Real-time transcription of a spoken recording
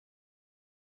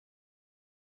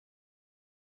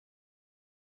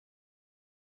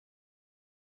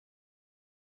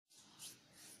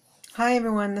Hi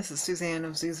everyone, this is Suzanne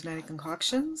of Zooznatic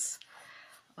Concoctions.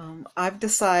 I've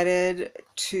decided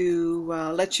to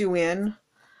let you in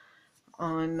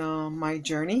on my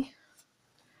journey.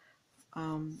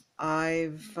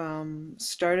 I've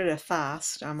started a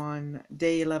fast. I'm on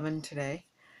day 11 today,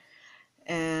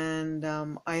 and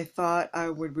I thought I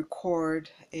would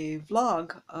record a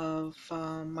vlog of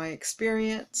my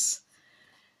experience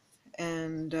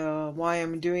and why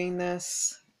I'm doing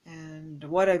this and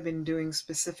what I've been doing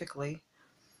specifically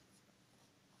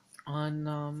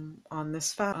on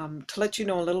this fast. To let you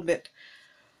know a little bit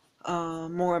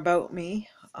more about me.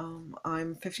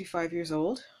 I'm 55 years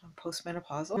old. I'm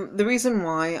post-menopausal. The reason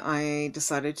why I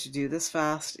decided to do this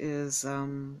fast is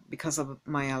because of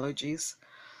my allergies.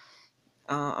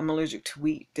 I'm allergic to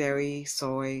wheat, dairy,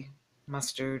 soy,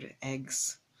 mustard,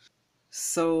 eggs.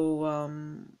 So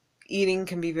eating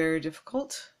can be very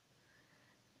difficult,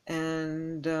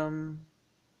 and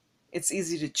it's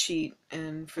easy to cheat.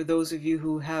 And for those of you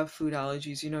who have food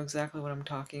allergies, you know exactly what I'm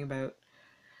talking about.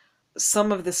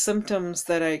 Some of the symptoms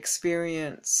that I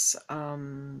experience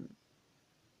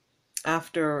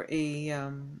after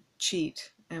a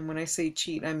cheat, and when I say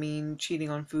cheat, I mean cheating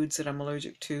on foods that I'm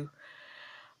allergic to,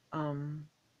 um,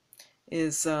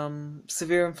 is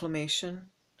severe inflammation,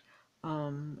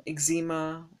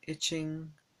 eczema,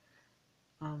 itching.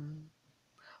 Um,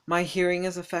 my hearing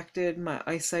is affected, my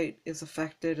eyesight is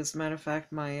affected. As a matter of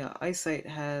fact, my eyesight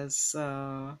has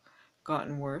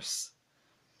gotten worse.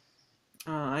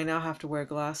 I now have to wear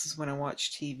glasses when I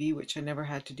watch TV, which I never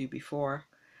had to do before.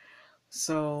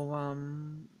 So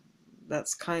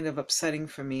that's kind of upsetting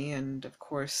for me, and of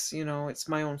course, you know, it's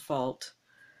my own fault.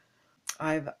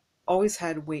 I've always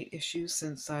had weight issues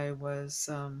since I was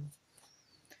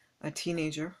a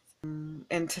teenager,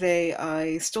 and today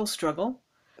I still struggle.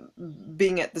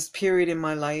 Being at this period in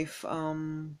my life,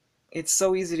 it's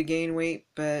so easy to gain weight,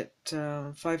 but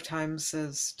 5 times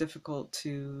as difficult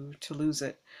to lose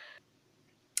it.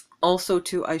 Also,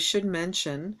 too, I should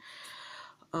mention,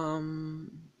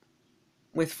 um,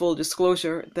 with full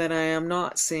disclosure, that I am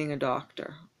not seeing a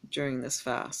doctor during this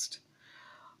fast.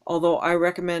 Although I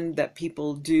recommend that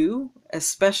people do,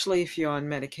 especially if you're on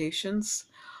medications.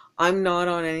 I'm not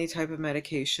on any type of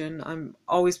medication. I've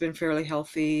always been fairly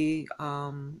healthy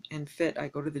and fit. I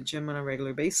go to the gym on a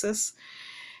regular basis.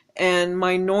 And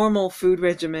my normal food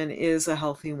regimen is a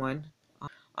healthy one.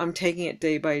 I'm taking it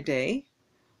day by day.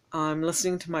 I'm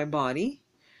listening to my body.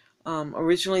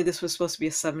 Originally, this was supposed to be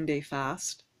a 7-day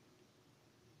fast.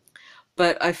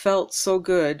 But I felt so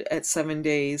good at 7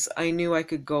 days, I knew I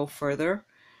could go further.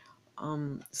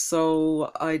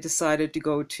 So I decided to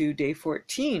go to day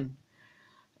 14.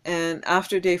 And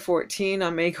after day 14, I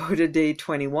may go to day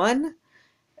 21.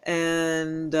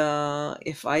 And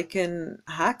if I can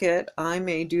hack it, I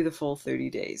may do the full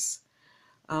 30 days.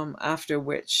 After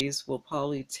which will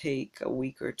probably take a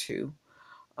week or two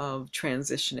of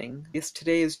transitioning. Yes,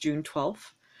 today is June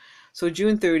 12th. So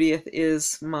June 30th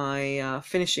is my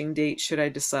finishing date should I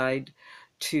decide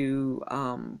to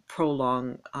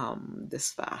prolong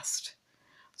this fast.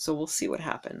 So we'll see what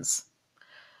happens.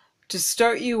 To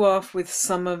start you off with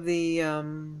some of the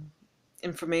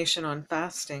information on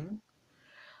fasting,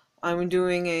 I'm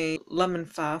doing a lemon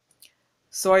fast.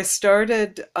 So I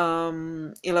started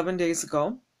 11 days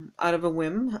ago out of a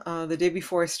whim. The day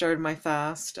before I started my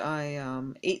fast, I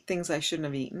ate things I shouldn't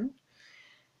have eaten,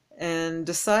 and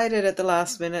decided at the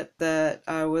last minute that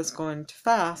I was going to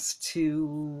fast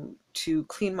to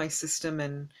clean my system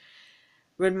and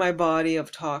rid my body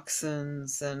of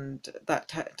toxins and that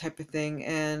type of thing,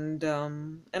 and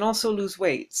also lose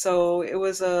weight. So it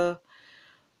was a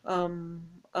kind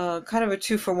of a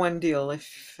 2-for-1 deal,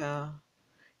 if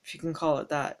you can call it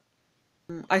that.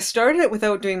 I started it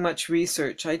without doing much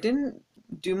research. I didn't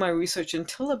do my research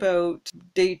until about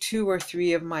day 2 or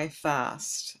 3 of my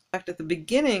fast. In fact, at the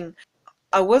beginning,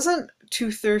 I wasn't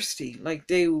too thirsty, like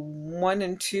day 1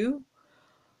 and 2.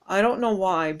 I don't know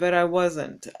why, but I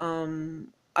wasn't.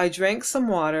 I drank some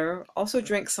water, also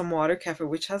drank some water kefir,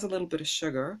 which has a little bit of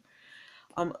sugar.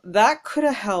 That could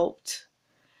have helped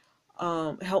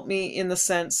me in the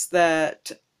sense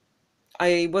that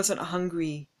I wasn't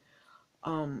hungry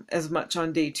as much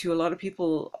on day 2. A lot of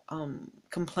people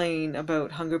complain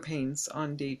about hunger pains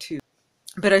on day 2.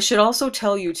 But I should also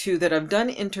tell you too that I've done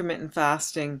intermittent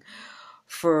fasting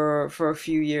for a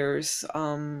few years,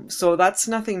 so that's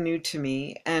nothing new to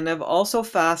me. And I've also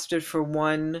fasted for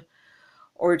 1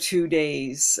 or 2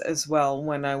 days as well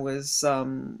when I was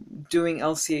doing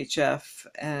LCHF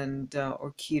and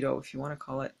or keto, if you want to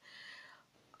call it.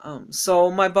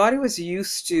 So my body was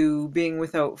used to being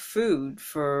without food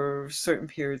for certain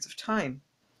periods of time.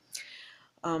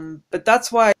 But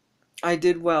that's why I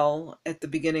did well at the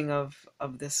beginning of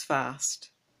this fast.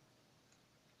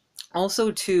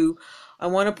 Also, too, I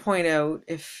want to point out,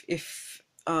 if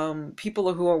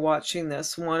people who are watching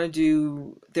this want to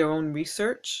do their own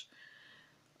research,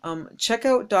 check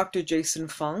out Dr. Jason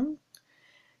Fung.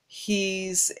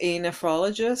 He's a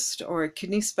nephrologist or a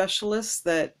kidney specialist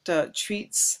that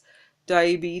treats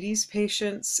diabetes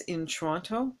patients in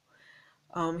Toronto.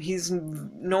 He's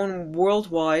known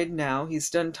worldwide now. He's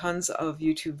done tons of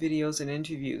YouTube videos and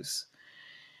interviews.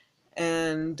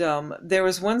 And there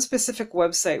was one specific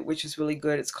website which is really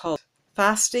good. It's called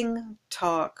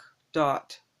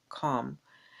fastingtalk.com.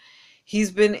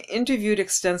 He's been interviewed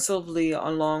extensively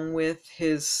along with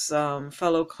his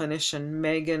fellow clinician,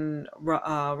 Megan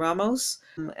Ramos.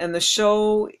 And the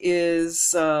show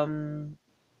is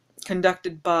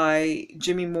conducted by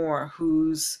Jimmy Moore,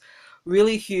 who's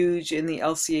really huge in the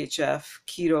LCHF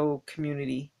keto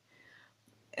community.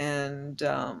 And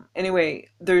anyway,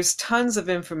 there's tons of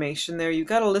information there. You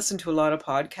got to listen to a lot of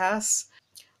podcasts.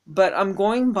 But I'm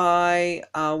going by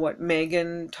what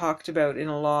Megan talked about in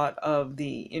a lot of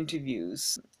the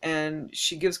interviews. And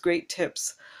she gives great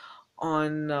tips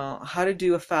on how to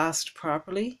do a fast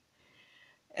properly.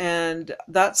 And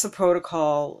that's a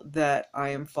protocol that I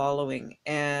am following.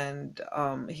 And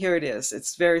here it is.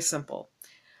 It's very simple.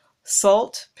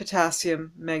 Salt,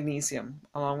 potassium, magnesium,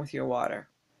 along with your water.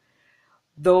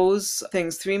 Those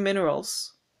things, three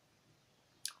minerals,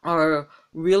 are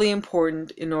really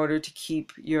important in order to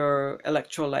keep your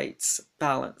electrolytes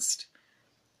balanced.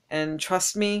 And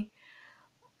trust me,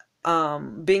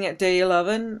 being at day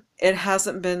 11, it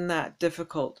hasn't been that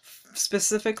difficult,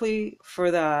 specifically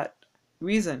for that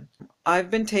reason. I've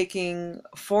been taking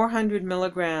 400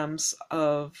 milligrams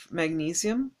of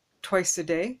magnesium twice a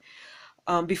day.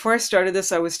 Before I started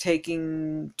this, I was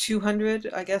taking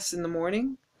 200, I guess, in the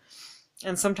morning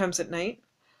and sometimes at night.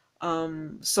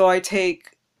 So I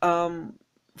take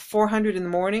 400 in the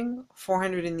morning,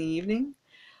 400 in the evening.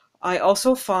 I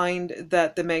also find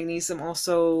that the magnesium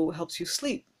also helps you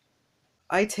sleep.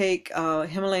 I take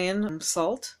Himalayan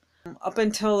salt. Up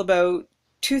until about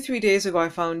 2, 3 days ago, I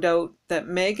found out that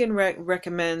Megan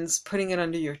recommends putting it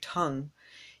under your tongue.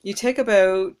 You take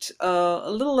about a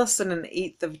little less than an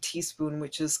eighth of a teaspoon,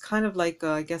 which is kind of like,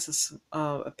 I guess,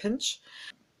 a pinch.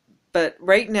 But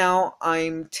right now,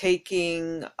 I'm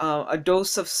taking a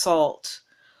dose of salt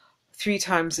 3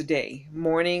 times a day,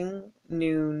 morning,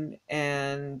 noon,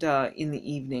 and in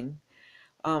the evening.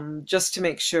 Just to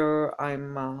make sure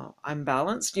I'm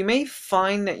balanced. You may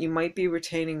find that you might be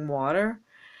retaining water,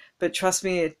 but trust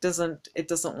me, it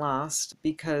doesn't last,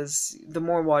 because the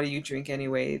more water you drink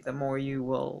anyway, the more you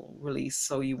will release,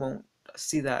 so you won't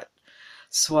see that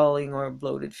swelling or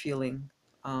bloated feeling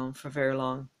for very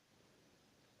long.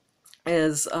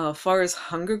 As far as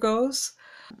hunger goes,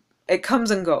 it comes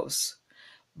and goes.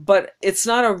 But it's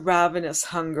not a ravenous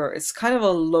hunger. It's kind of a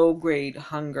low-grade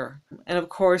hunger. And of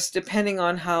course, depending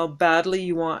on how badly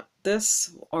you want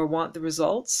this or want the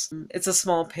results, it's a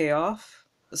small payoff.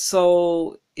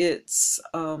 So it's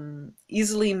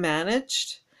easily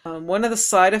managed. One of the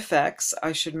side effects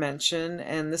I should mention,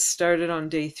 and this started on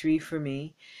day 3 for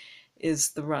me, is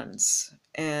the runs.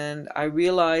 And I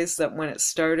realized that when it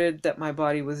started that my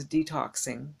body was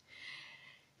detoxing.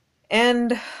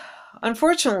 And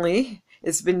unfortunately,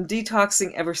 it's been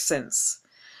detoxing ever since.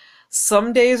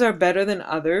 Some days are better than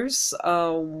others.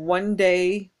 One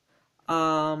day,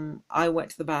 I went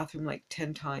to the bathroom like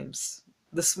 10 times.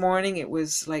 This morning, it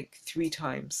was like 3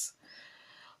 times.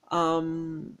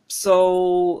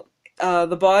 So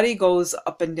the body goes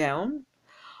up and down.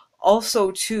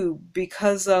 Also, too,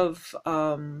 because of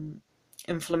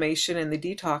inflammation and the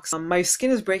detox, my skin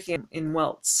is breaking in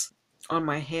welts on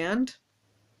my hand.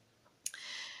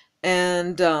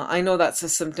 And I know that's a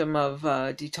symptom of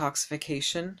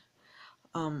detoxification.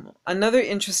 Another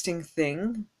interesting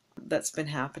thing that's been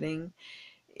happening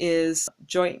is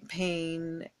joint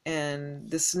pain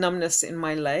and this numbness in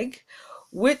my leg,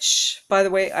 which, by the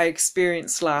way, I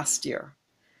experienced last year.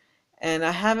 And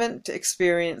I haven't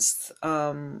experienced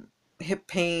hip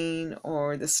pain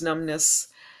or this numbness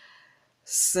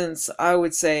since, I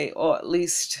would say, at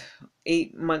least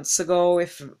 8 months ago,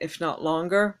 if not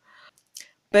longer.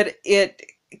 But it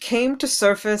came to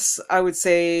surface, I would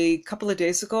say, a couple of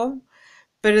days ago.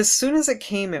 But as soon as it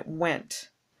came, it went.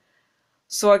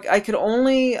 So I could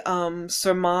only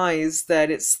surmise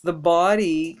that it's the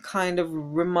body kind of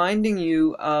reminding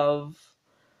you of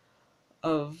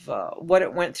what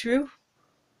it went through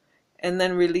and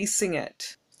then releasing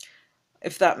it,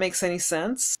 if that makes any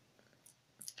sense.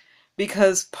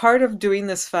 Because part of doing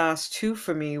this fast too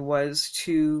for me was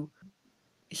to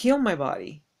heal my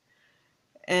body.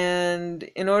 And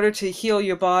in order to heal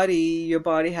your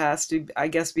body has to, I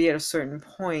guess, be at a certain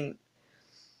point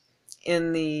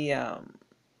in the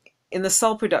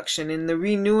cell production, in the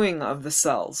renewing of the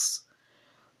cells.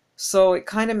 So it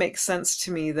kind of makes sense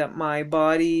to me that my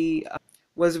body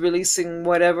was releasing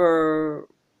whatever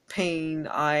pain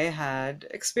I had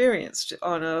experienced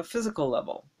on a physical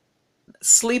level.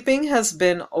 Sleeping has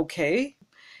been okay.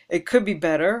 It could be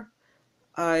better.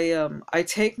 I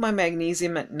take my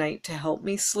magnesium at night to help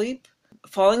me sleep.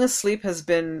 Falling asleep has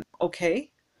been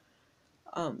okay.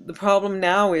 The problem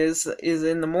now is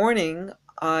in the morning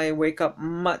I wake up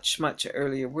much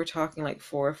earlier. We're talking like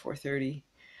 4:30,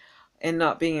 and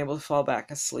not being able to fall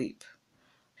back asleep.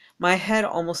 My head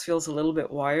almost feels a little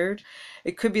bit wired.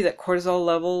 It could be that cortisol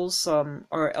levels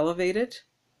are elevated.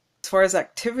 As far as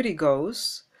activity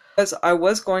goes, as I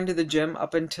was going to the gym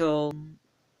up until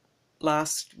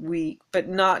last week, but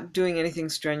not doing anything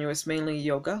strenuous, mainly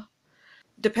yoga.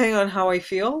 Depending on how I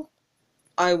feel,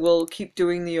 I will keep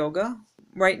doing the yoga.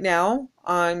 Right now,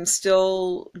 I'm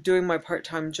still doing my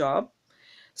part-time job,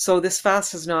 so this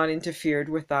fast has not interfered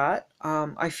with that.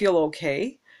 I feel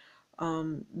okay.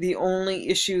 The only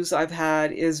issues I've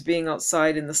had is being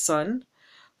outside in the sun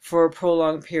for a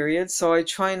prolonged period, so I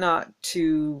try not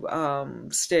to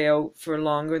stay out for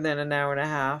longer than an hour and a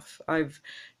half. I've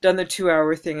done the 2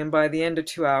 hour thing, and by the end of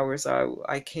 2 hours,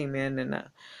 I came in and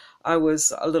I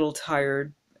was a little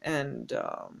tired and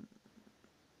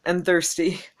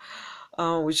thirsty,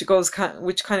 which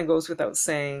kind of goes without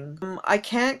saying. I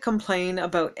can't complain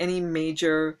about any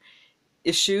major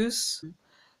issues.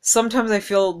 Sometimes I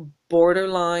feel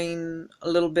borderline a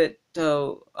little bit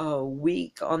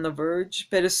weak on the verge,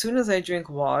 but as soon as I drink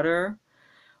water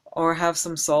or have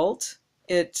some salt,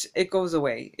 it goes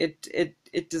away.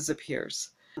 It disappears.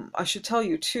 I should tell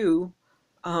you too,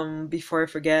 before I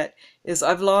forget, is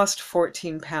I've lost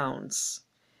 14 pounds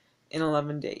in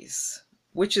 11 days,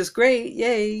 which is great,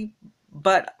 yay!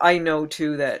 But I know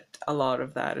too that a lot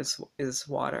of that is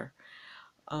water.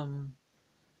 Um,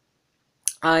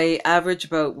 I average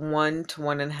about 1 to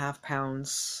 1.5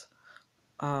 pounds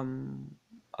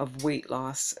of weight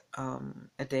loss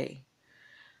a day,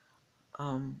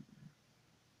 um,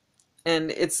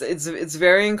 and it's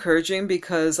very encouraging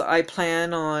because I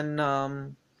plan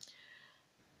on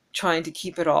trying to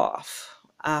keep it off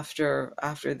after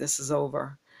this is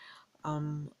over.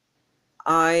 Um,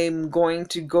 I'm going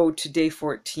to go to day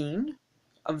 14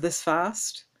 of this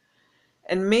fast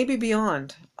and maybe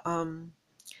beyond.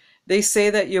 They say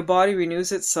that your body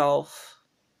renews itself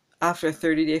after a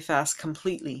 30-day fast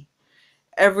completely.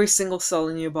 Every single cell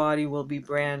in your body will be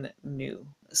brand new.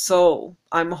 So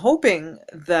I'm hoping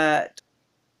that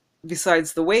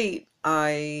besides the weight,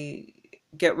 I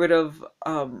get rid of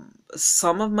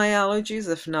some of my allergies,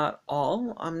 if not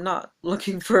all. I'm not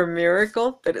looking for a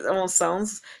miracle, but it almost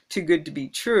sounds too good to be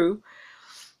true.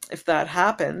 If that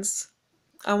happens,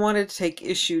 I wanted to take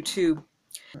issue too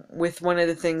with one of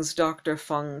the things Dr.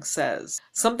 Fung says.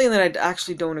 Something that I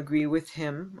actually don't agree with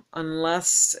him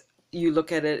unless you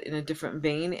look at it in a different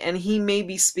vein, and he may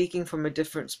be speaking from a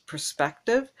different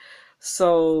perspective.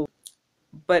 So,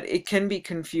 but it can be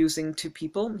confusing to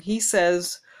people. He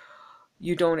says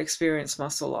you don't experience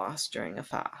muscle loss during a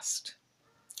fast.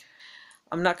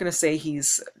 I'm not going to say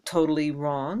he's totally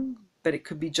wrong, but it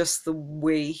could be just the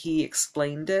way he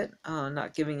explained it,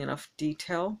 not giving enough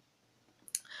detail.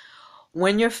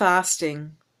 When you're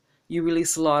fasting, you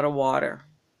release a lot of water,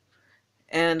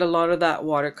 and a lot of that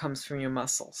water comes from your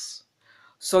muscles.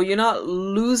 So you're not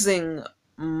losing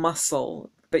muscle,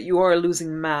 but you are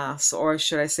losing mass, or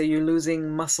should I say you're losing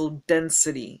muscle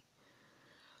density.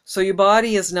 So your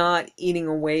body is not eating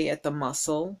away at the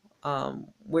muscle,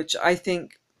 which I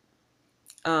think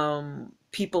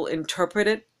people interpret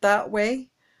it that way.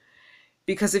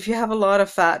 Because if you have a lot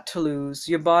of fat to lose,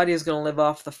 your body is going to live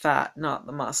off the fat, not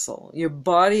the muscle. Your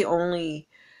body only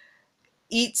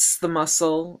eats the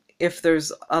muscle if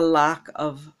there's a lack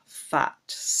of fat.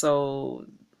 So,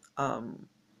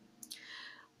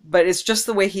 but it's just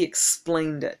the way he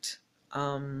explained it.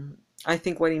 I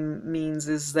think what he means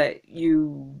is that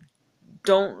you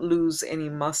don't lose any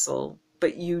muscle,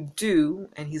 but you do,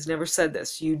 and he's never said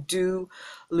this, you do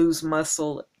lose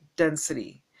muscle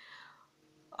density.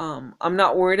 I'm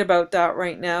not worried about that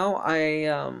right now.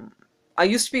 I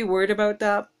used to be worried about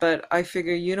that, but I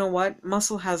figure, you know what?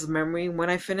 Muscle has memory. When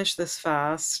I finish this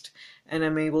fast and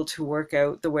I'm able to work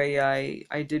out the way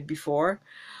I did before,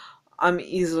 I'm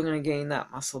easily going to gain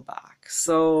that muscle back.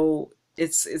 So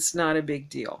it's not a big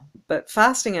deal. But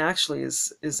fasting actually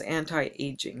is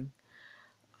anti-aging.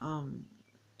 Um,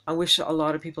 I wish a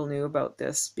lot of people knew about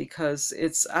this, because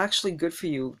it's actually good for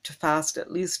you to fast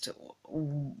at least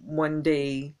 1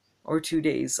 day or 2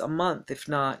 days a month, if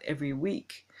not every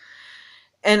week.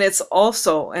 And it's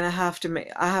also, and I have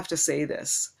to say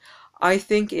this, I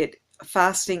think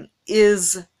fasting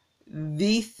is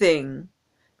the thing,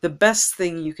 the best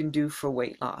thing you can do for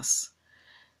weight loss.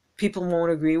 People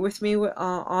won't agree with me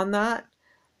on that,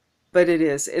 but it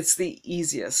is. It's the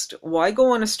easiest. Why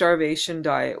go on a starvation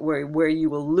diet where you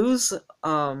will lose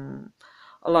a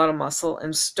lot of muscle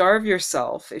and starve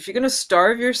yourself? If you're going to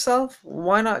starve yourself,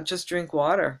 why not just drink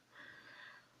water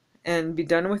and be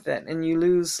done with it? And you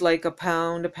lose like a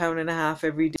pound and a half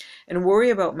every day, and worry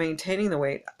about maintaining the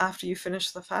weight after you finish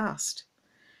the fast.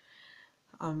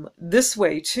 This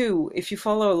way too, if you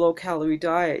follow a low-calorie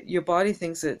diet, your body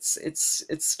thinks it's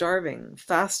starving.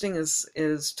 Fasting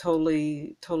is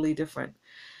totally different.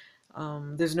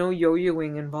 There's no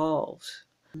yo-yoing involved.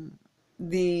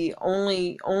 The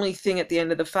only thing at the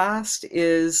end of the fast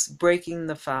is breaking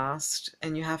the fast,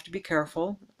 and you have to be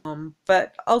careful.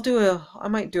 But I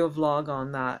might do a vlog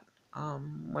on that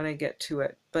when I get to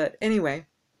it. But anyway,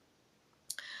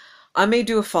 I may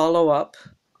do a follow-up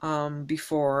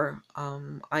before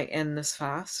I end this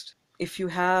fast. If you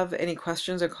have any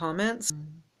questions or comments,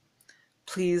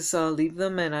 please leave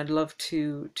them, and I'd love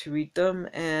to read them.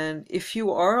 And if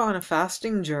you are on a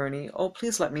fasting journey, oh,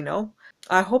 please let me know.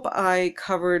 I hope I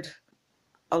covered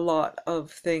a lot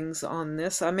of things on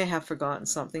this. I may have forgotten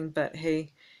something, but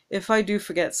hey, if I do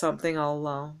forget something,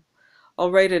 I'll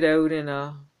write it out in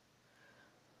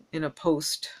a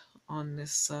post on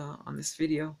this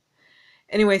video.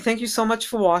 Anyway, thank you so much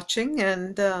for watching,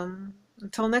 and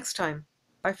until next time,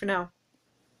 bye for now.